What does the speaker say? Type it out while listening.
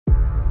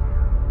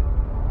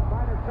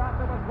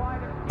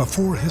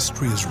Before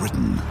history is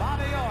written,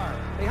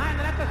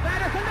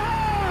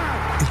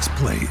 it's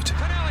played.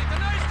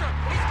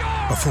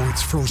 Before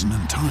it's frozen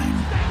in time,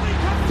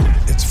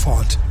 it's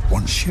fought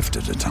one shift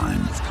at a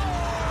time.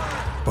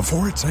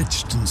 Before it's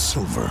etched in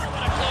silver,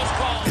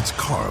 it's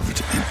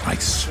carved in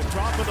ice.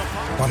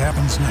 What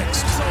happens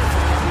next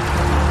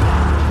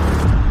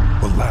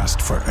will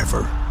last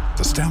forever.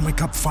 The Stanley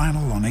Cup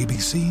Final on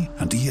ABC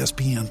and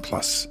ESPN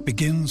Plus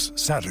begins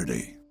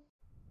Saturday.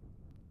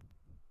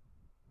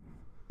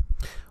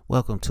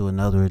 Welcome to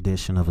another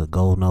edition of the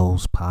Gold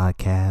Nose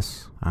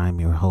Podcast. I'm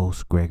your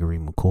host, Gregory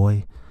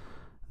McCoy.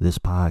 This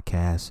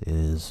podcast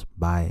is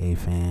by a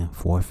fan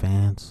for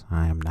fans.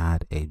 I am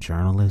not a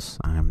journalist.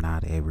 I am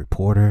not a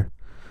reporter.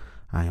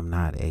 I am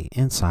not an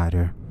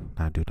insider.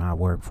 I do not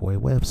work for a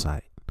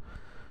website.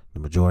 The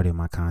majority of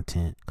my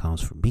content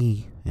comes from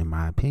me. In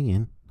my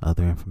opinion,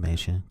 other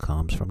information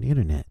comes from the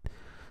internet.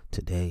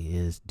 Today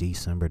is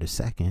December the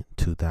 2nd,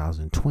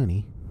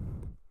 2020.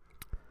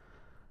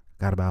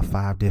 Got about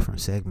 5 different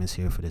segments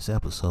here for this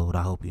episode.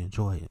 I hope you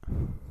enjoy it.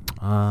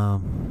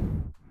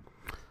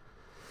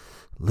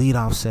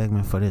 Lead-off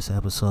segment for this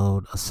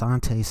episode,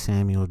 Asante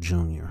Samuel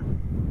Jr.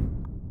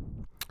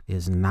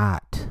 is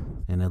not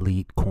an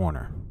elite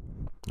corner,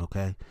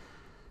 okay?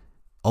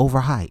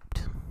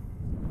 Overhyped,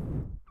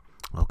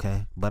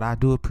 okay? But I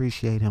do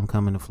appreciate him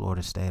coming to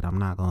Florida State. I'm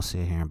not going to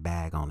sit here and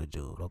bag on the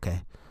dude,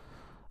 okay?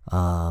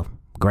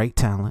 Great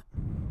talent.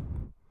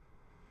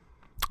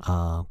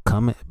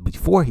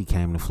 Before he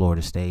came to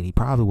Florida State, he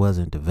probably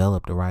wasn't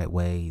developed the right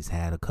way. He's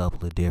had a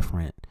couple of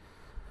different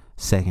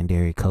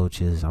secondary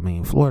coaches. I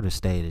mean, Florida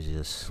State is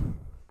just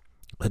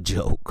a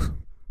joke.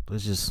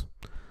 It's just,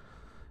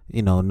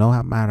 no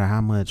matter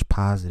how much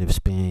positive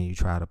spin you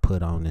try to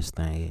put on this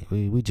thing,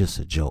 we just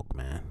a joke,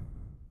 man.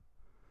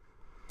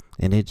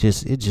 And it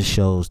just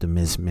shows the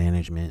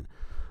mismanagement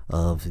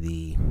of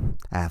the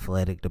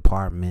athletic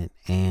department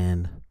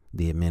and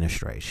the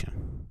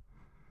administration.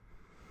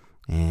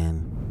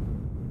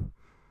 And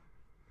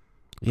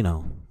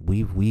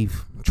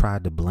we've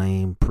tried to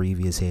blame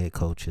previous head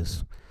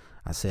coaches.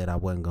 I said I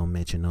wasn't going to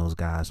mention those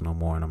guys no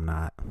more, and I'm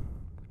not.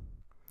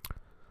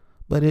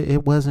 But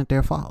it wasn't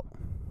their fault.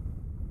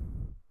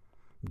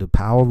 The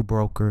power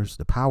brokers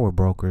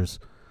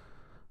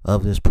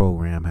of this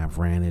program have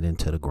ran it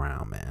into the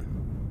ground,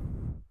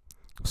 man.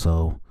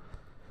 So,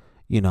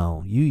 you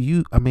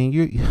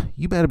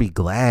better be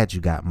glad you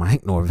got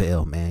Mike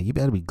Norvell, man. You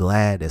better be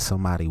glad that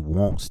somebody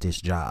wants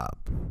this job.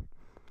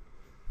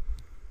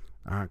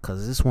 All right,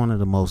 because it's one of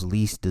the most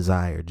least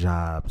desired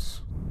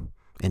jobs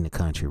in the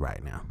country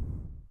right now.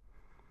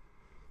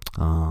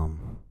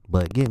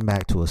 But getting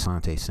back to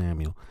Asante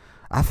Samuel,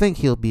 I think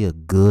he'll be a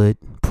good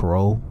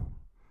pro.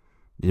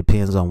 It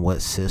depends on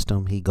what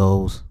system he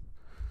goes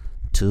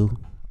to.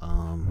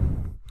 I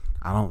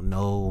don't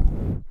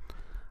know.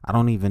 I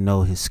don't even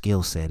know his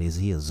skill set. Is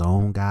he a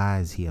zone guy?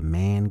 Is he a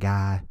man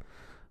guy?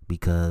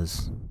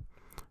 Because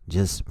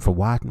just for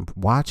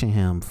watching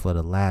him for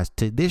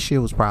this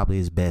year was probably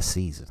his best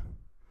season.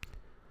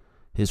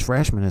 His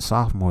freshman and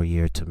sophomore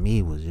year to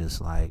me was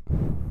just like,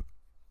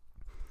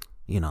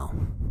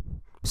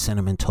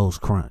 Cinnamon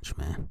Toast Crunch,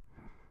 man.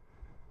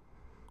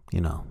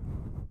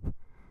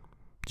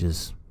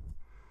 Just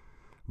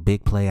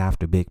big play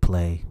after big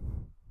play.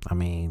 I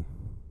mean,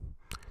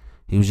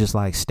 he was just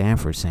like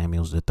Stanford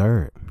Samuels III.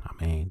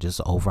 I mean, just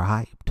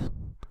overhyped.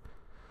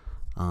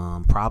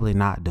 Probably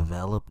not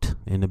developed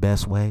in the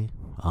best way.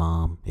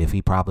 If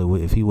he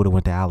would have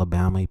went to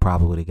Alabama, he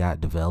probably would have got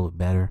developed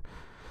better.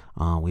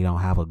 We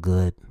don't have a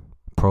good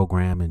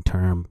program in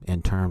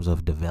terms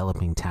of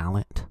developing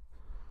talent.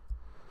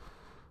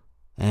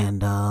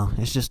 And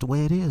it's just the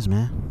way it is,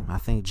 man. I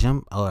think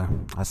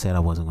I said I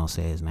wasn't going to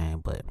say his name,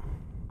 but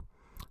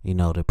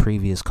the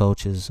previous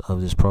coaches of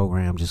this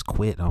program just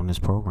quit on this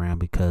program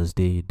because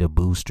the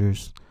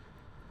boosters,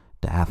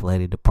 the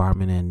athletic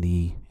department, and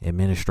the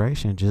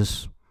administration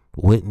just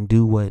wouldn't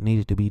do what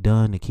needed to be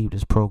done to keep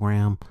this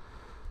program,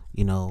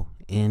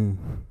 in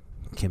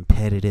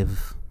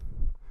competitive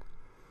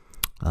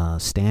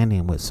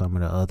standing with some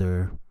of the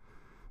other,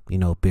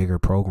 bigger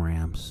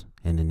programs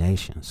in the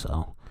nation.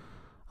 So,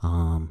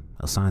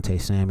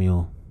 Asante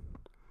Samuel,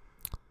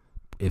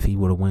 if he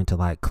would have went to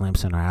like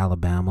Clemson or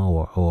Alabama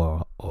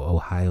or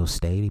Ohio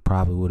State, he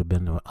probably would have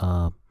been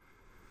a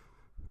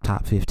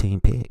top 15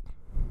 pick.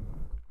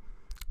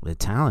 The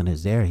talent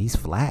is there. He's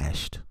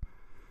flashed.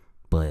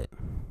 But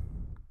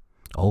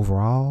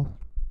overall,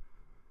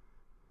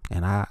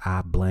 and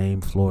I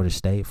blame Florida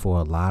State for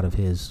a lot of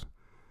his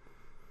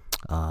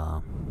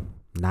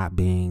not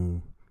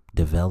being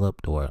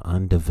developed or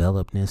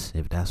undevelopedness,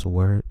 if that's a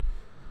word.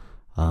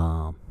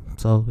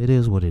 So it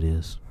is what it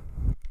is.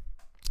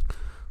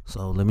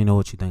 So let me know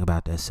what you think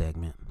about that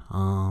segment.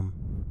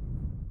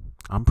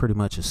 I'm pretty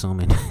much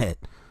assuming that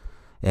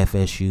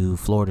FSU,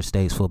 Florida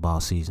State's football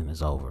season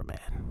is over,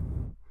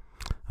 man.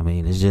 I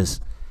mean, it's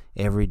just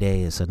every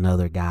day it's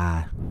another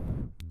guy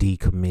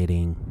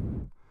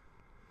decommitting,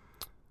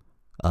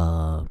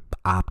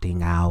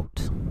 opting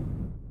out.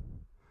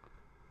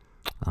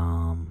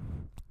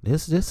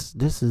 This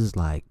is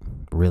like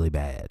really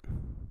bad.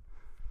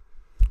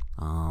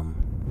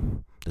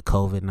 The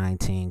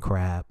COVID-19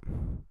 crap,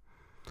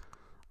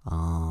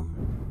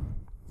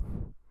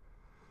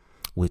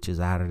 which is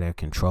out of their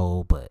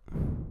control, but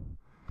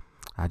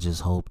I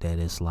just hope that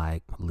it's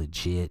like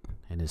legit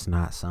and it's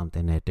not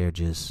something that they're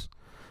just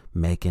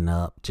making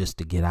up just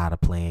to get out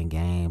of playing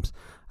games.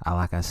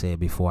 Like I said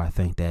before, I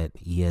think that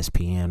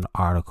ESPN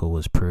article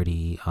was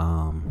pretty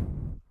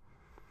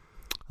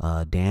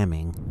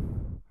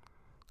damning.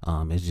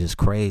 It's just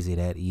crazy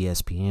that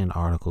ESPN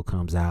article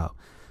comes out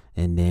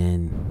and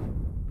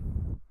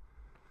then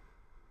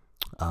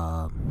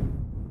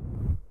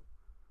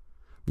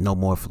no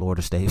more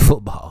Florida State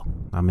football.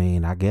 I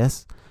mean, I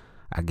guess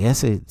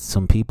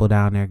some people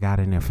down there got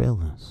in their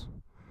feelings.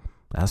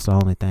 That's the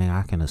only thing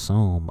I can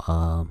assume.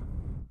 I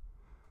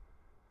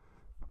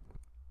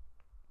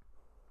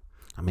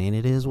mean,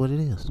 it is what it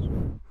is.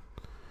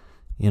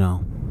 You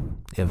know,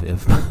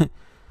 if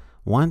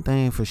one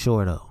thing for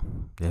sure though,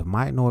 if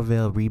Mike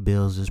Norvell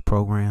rebuilds this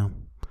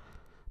program,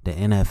 the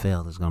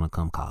NFL is gonna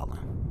come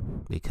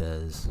calling,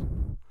 because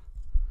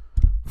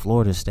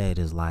Florida State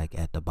is like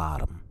at the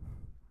bottom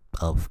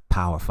of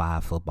Power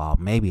 5 football,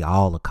 maybe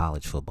all of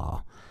college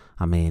football.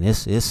 I mean,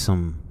 it's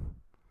some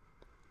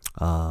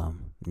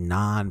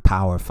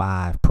non-Power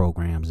 5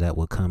 programs that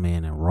would come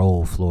in and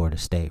roll Florida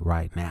State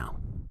right now.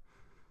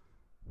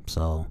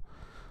 So,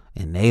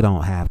 and they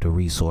don't have the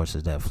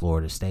resources that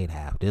Florida State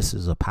have. This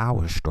is a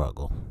power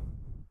struggle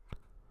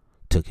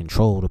to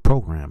control the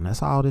program.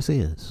 That's all this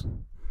is.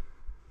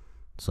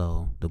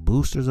 So the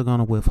boosters are going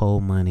to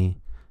withhold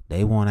money.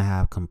 They want to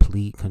have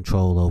complete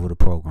control over the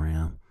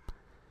program.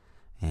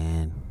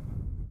 And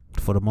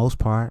for the most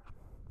part,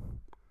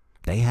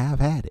 they have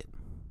had it,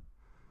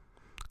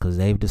 because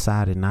they've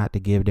decided not to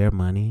give their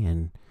money,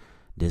 and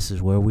this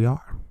is where we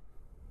are.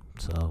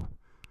 So,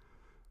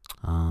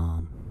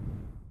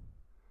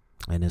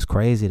 and it's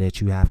crazy that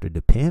you have to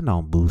depend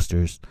on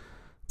boosters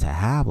to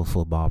have a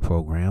football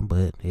program,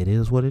 but it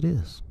is what it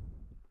is.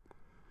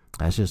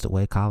 That's just the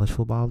way college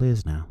football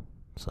is now.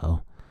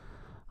 So,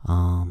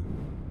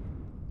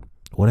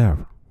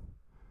 whatever.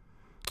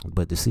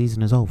 But the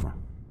season is over.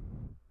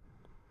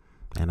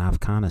 And I've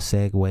kind of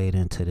segued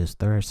into this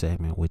third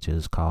segment, which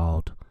is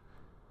called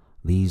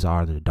These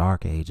Are the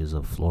Dark Ages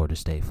of Florida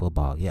State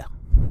Football. Yeah.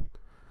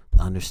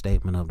 The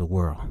understatement of the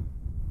world.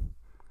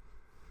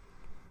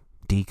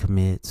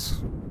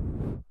 Decommits,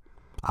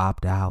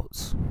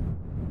 opt-outs,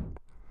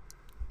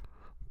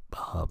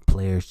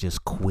 players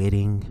just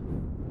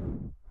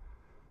quitting.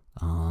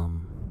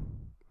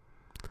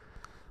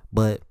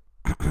 But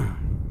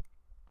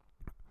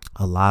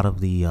a lot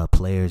of the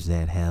players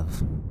that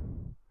have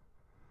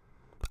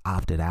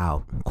opted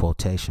out,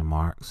 quotation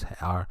marks,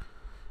 are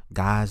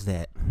guys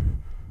that,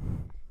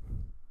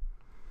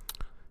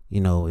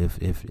 you know,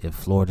 if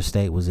Florida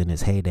State was in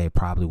its heyday,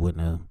 probably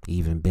wouldn't have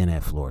even been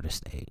at Florida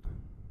State.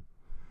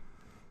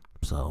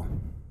 So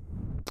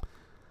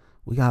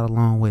we got a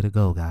long way to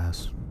go,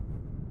 guys.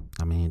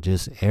 I mean,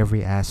 just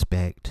every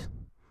aspect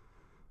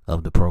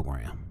of the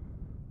program.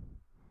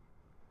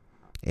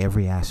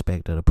 Every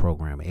aspect of the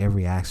program,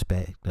 every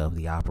aspect of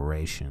the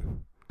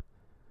operation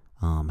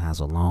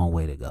has a long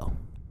way to go.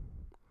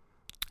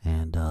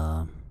 And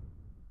I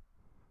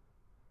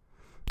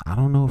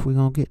don't know if we're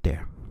going to get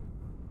there,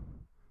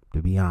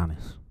 to be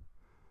honest.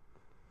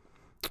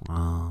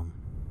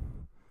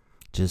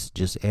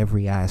 Just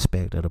every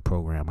aspect of the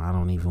program. I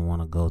don't even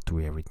want to go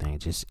through everything.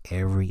 Just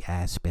every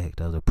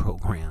aspect of the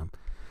program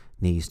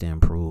needs to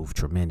improve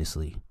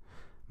tremendously.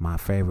 My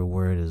favorite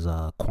word is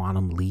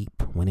quantum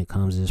leap. When it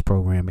comes to this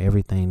program,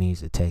 everything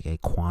needs to take a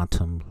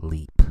quantum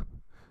leap.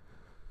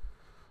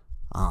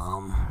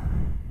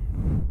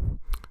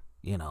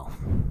 You know,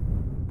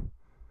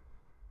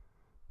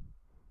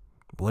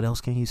 what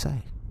else can you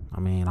say? I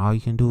mean, all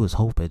you can do is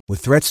hope it. With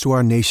threats to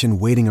our nation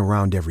waiting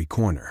around every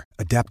corner,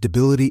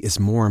 adaptability is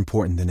more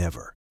important than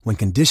ever. When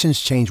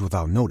conditions change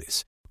without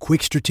notice,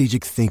 quick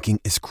strategic thinking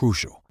is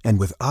crucial. And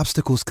with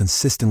obstacles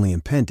consistently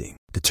impending,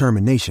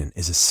 determination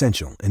is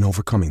essential in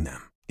overcoming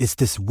them. It's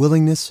this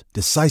willingness,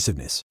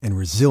 decisiveness, and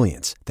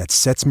resilience that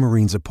sets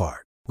Marines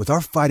apart. With our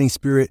fighting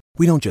spirit,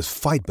 we don't just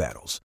fight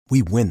battles,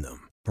 we win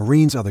them.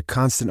 Marines are the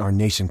constant our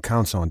nation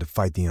counts on to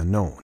fight the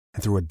unknown.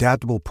 And through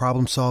adaptable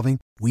problem solving,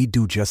 we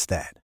do just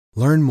that.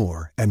 Learn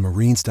more at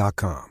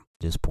Marines.com.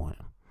 This point,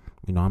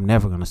 you know, I'm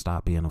never going to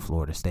stop being a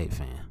Florida State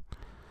fan.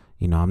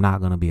 You know, I'm not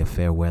going to be a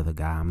fair weather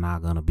guy. I'm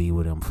not going to be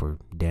with them for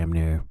damn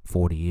near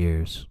 40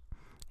 years.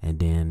 And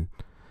then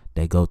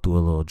they go through a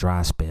little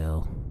dry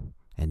spell.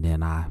 And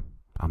then I'm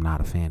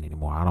not a fan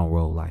anymore. I don't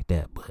roll like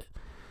that. But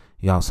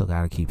you also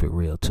got to keep it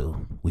real,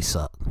 too. We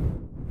suck.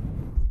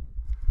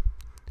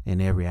 In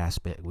every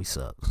aspect, we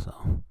suck.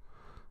 So,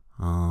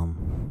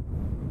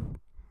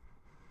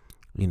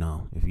 you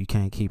know, if you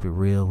can't keep it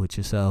real with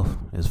yourself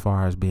as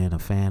far as being a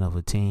fan of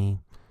a team,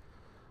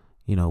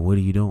 you know, what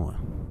are you doing?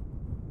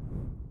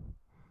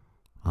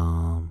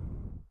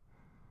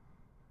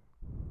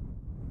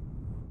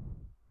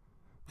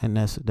 And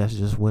that's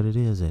just what it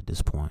is at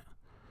this point.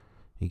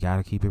 You got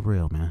to keep it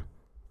real, man.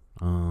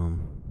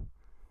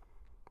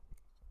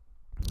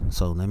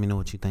 So let me know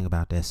what you think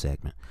about that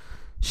segment.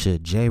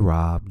 Should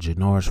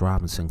Janoris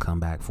Robinson come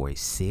back for a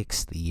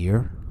 6th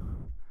year?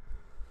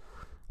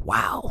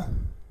 Wow.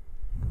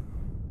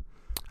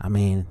 I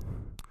mean,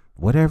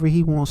 whatever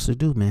he wants to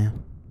do,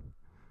 man.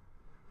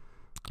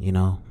 You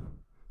know,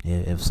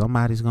 if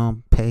somebody's going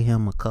to pay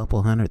him a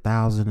couple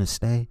 $100,000 to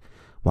stay,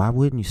 why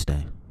wouldn't you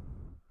stay?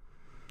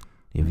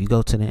 If you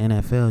go to the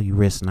NFL, you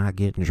risk not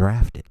getting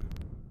drafted.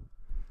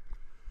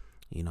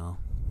 You know,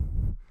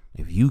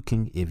 if you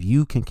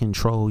can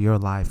control your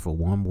life for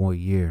one more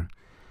year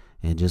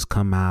and just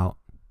come out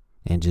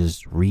and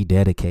just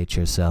rededicate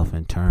yourself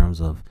in terms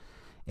of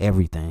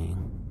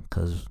everything,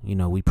 because, you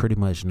know, we pretty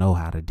much know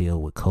how to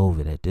deal with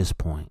COVID at this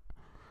point.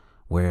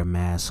 Wear a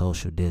mask,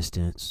 social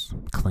distance,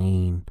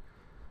 clean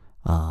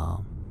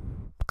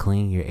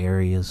your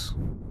areas,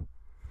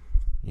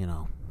 you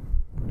know.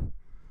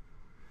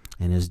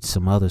 And there's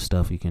some other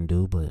stuff you can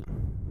do, but,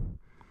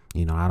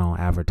 you know, I don't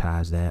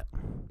advertise that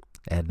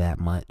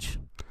much.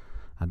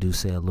 I do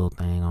say a little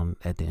thing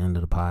at the end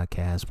of the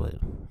podcast, but,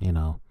 you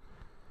know,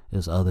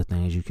 there's other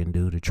things you can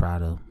do to try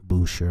to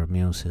boost your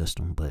immune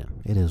system, but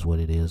it is what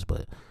it is.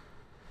 But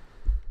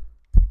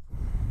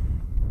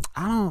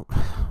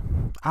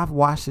I've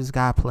watched this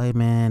guy play,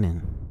 man,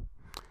 and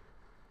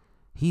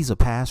he's a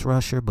pass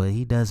rusher, but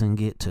he doesn't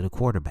get to the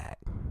quarterback.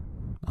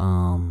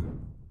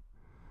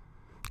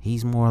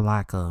 He's more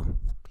like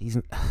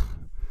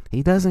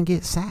he doesn't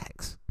get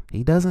sacks.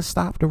 He doesn't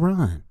stop the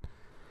run.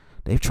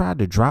 They've tried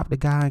to drop the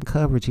guy in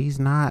coverage. He's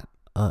not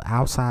an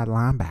outside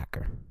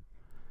linebacker.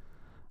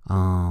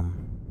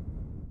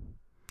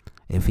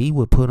 If he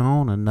would put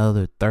on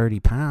another 30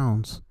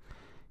 pounds,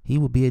 he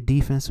would be a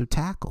defensive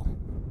tackle,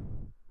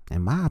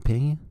 in my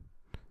opinion.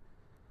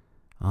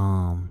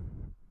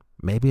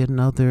 Maybe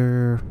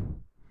another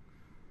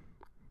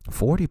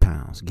 40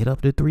 pounds, get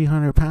up to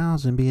 300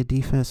 pounds and be a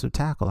defensive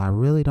tackle. I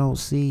really don't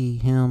see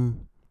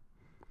him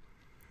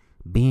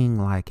being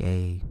like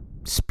a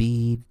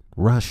speed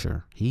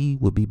rusher. He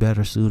would be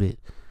better suited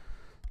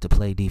to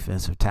play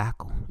defensive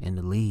tackle in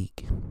the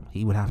league.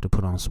 He would have to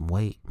put on some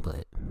weight,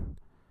 but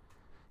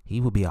he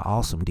would be an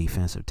awesome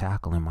defensive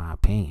tackle in my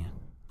opinion.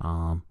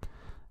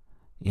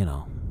 You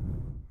know,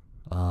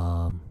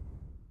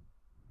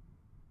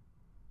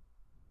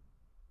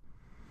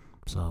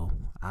 so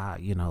I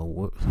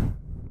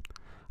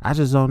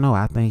just don't know.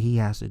 I think he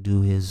has to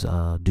do his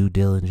due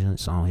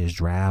diligence on his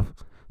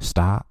draft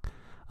stock.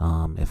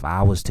 If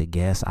I was to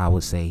guess, I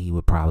would say he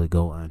would probably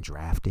go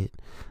undrafted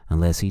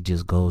unless he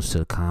just goes to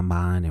the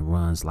combine and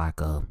runs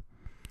like a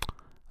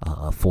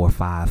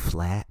 4.5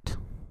 flat,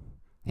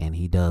 and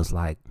he does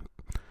like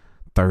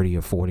 30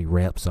 or 40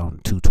 reps on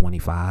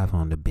 225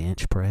 on the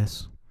bench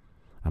press.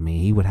 I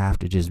mean, he would have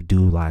to just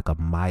do like a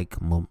Mike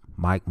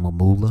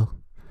Mamula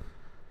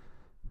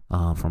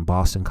from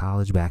Boston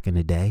College back in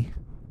the day.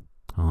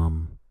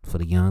 For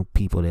the young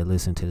people that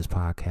listen to this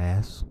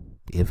podcast,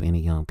 if any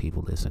young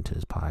people listen to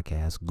this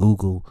podcast,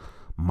 Google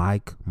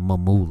Mike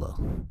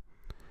Mamula.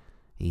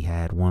 He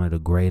had one of the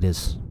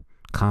greatest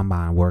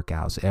combine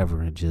workouts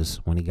ever, and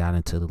just when he got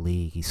into the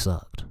league, he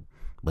sucked.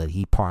 But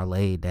he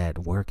parlayed that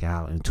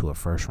workout into a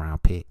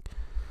first-round pick.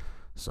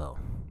 So,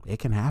 it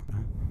can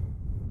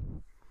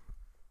happen.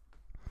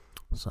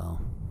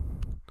 So,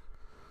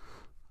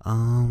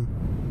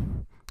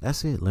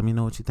 that's it. Let me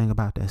know what you think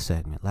about that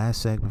segment.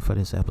 Last segment for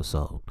this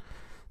episode.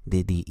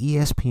 Did the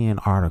ESPN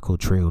article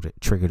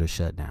trigger the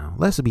shutdown?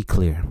 Let's be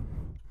clear.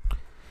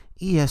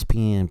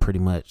 ESPN pretty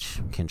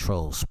much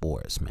controls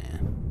sports,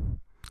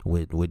 man.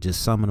 With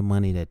just some of the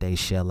money that they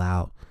shell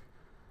out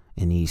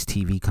in these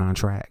TV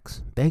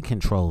contracts, they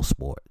control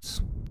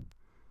sports.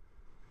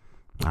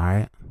 All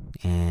right?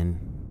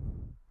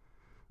 And,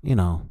 you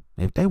know,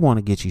 if they want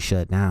to get you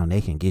shut down, they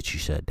can get you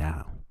shut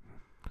down.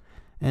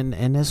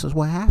 And this is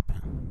what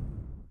happened.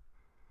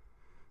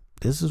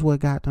 This is what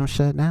got them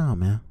shut down,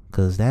 man.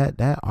 Because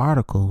that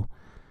article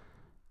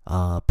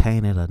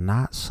painted a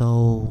not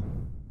so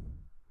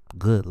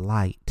good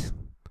light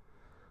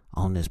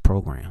on this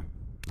program.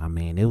 I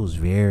mean, it was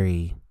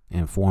very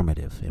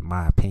informative, in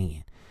my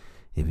opinion.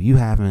 If you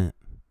haven't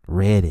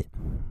read it,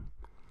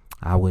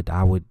 I would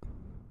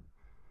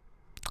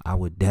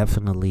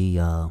definitely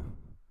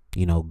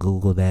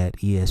Google that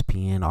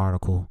ESPN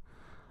article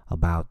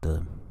about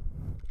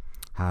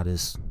how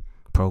this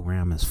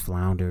program has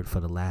floundered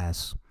for the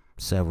last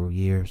several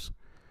years.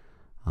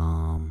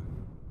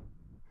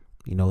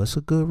 It's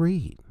a good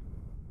read.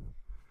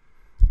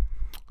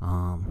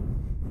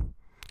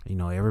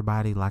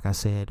 Everybody, like I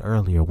said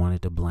earlier,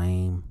 wanted to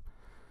blame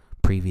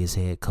previous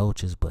head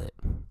coaches, but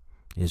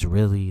it's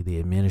really the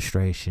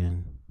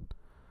administration,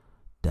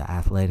 the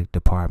athletic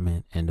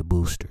department, and the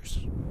boosters.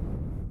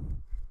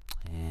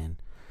 And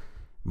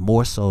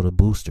more so the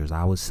boosters.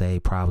 I would say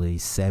probably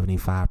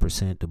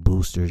 75% the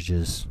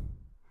boosters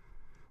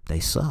they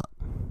suck.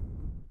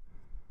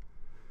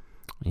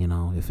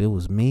 If it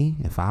was me,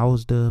 if I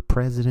was the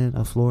president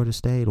of Florida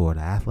State or the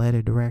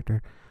athletic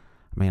director,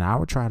 I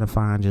would try to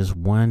find just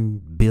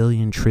 $1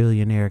 billion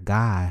trillionaire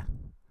guy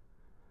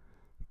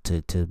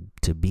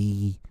to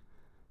be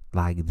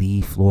like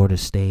the Florida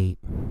State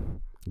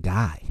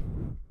guy.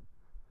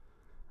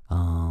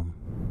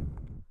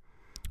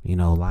 You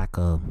know, like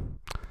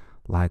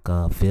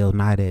a Phil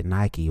Knight at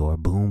Nike or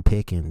Boone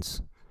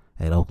Pickens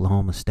at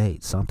Oklahoma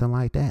State, something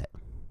like that.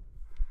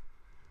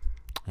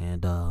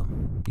 And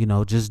you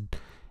know, just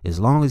as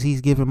long as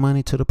he's giving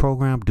money to the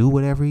program, do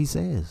whatever he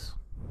says.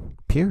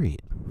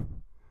 Period.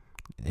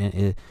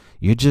 And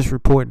you're just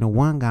reporting to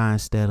one guy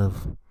instead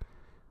of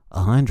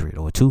 100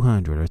 or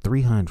 200 or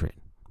 300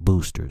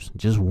 boosters.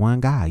 Just one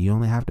guy. You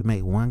only have to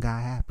make one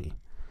guy happy.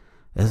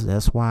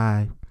 That's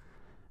why,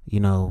 you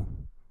know,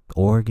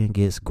 Oregon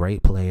gets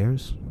great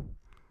players.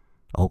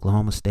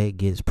 Oklahoma State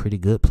gets pretty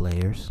good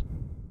players.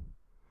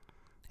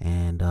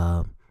 And,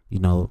 you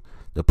know,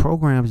 the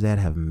programs that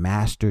have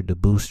mastered the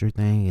booster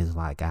thing is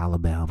like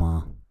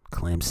Alabama,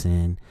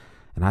 Clemson.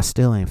 And I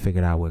still ain't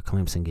figured out where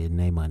Clemson getting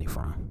their money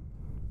from.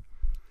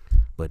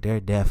 But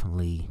they're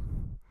definitely,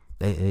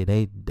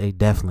 they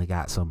definitely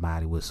got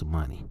somebody with some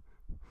money.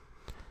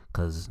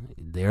 Because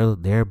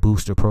their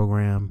booster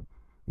program,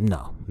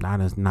 no, not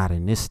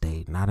in this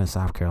state, not in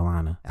South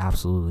Carolina,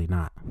 absolutely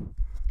not.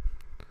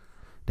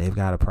 They've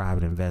got a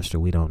private investor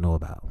we don't know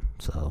about.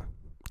 So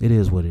it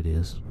is what it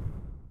is.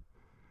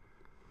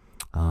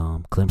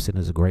 Clemson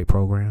is a great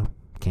program.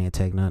 Can't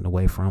take nothing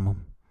away from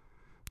them.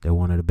 They're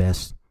one of the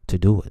best to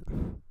do it.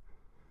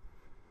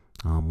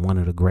 One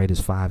of the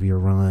greatest 5-year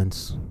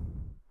runs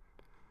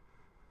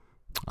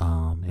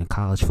in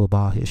college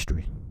football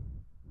history.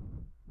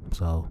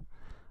 So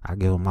I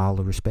give them all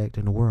the respect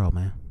in the world,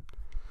 man.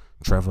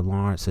 Trevor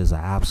Lawrence is an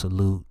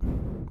absolute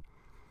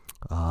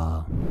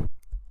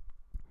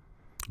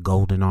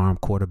golden arm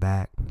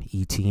quarterback.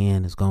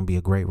 ETN is going to be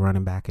a great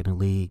running back in the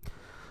league.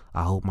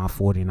 I hope my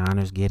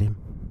 49ers get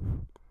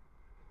him.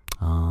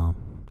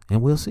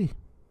 And we'll see.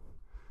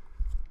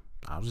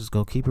 I'm just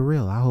going to keep it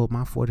real. I hope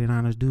my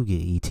 49ers do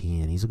get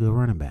ETN. He's a good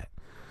running back.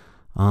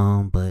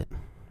 But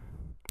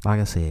like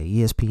I said,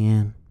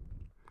 ESPN,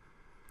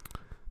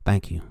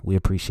 thank you. We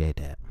appreciate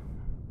that.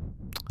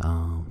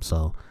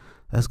 So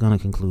that's going to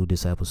conclude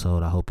this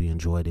episode. I hope you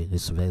enjoyed it.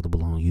 It's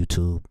available on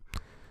YouTube.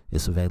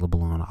 It's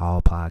available on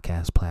all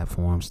podcast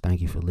platforms. Thank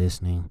you for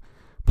listening.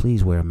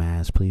 Please wear a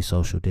mask. Please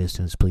social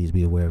distance. Please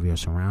be aware of your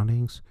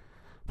surroundings.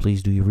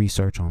 Please do your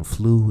research on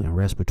flu and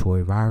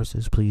respiratory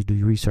viruses. Please do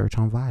your research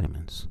on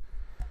vitamins.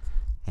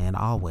 And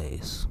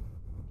always,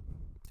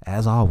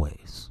 as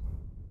always,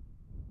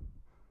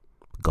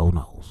 go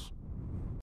Noles.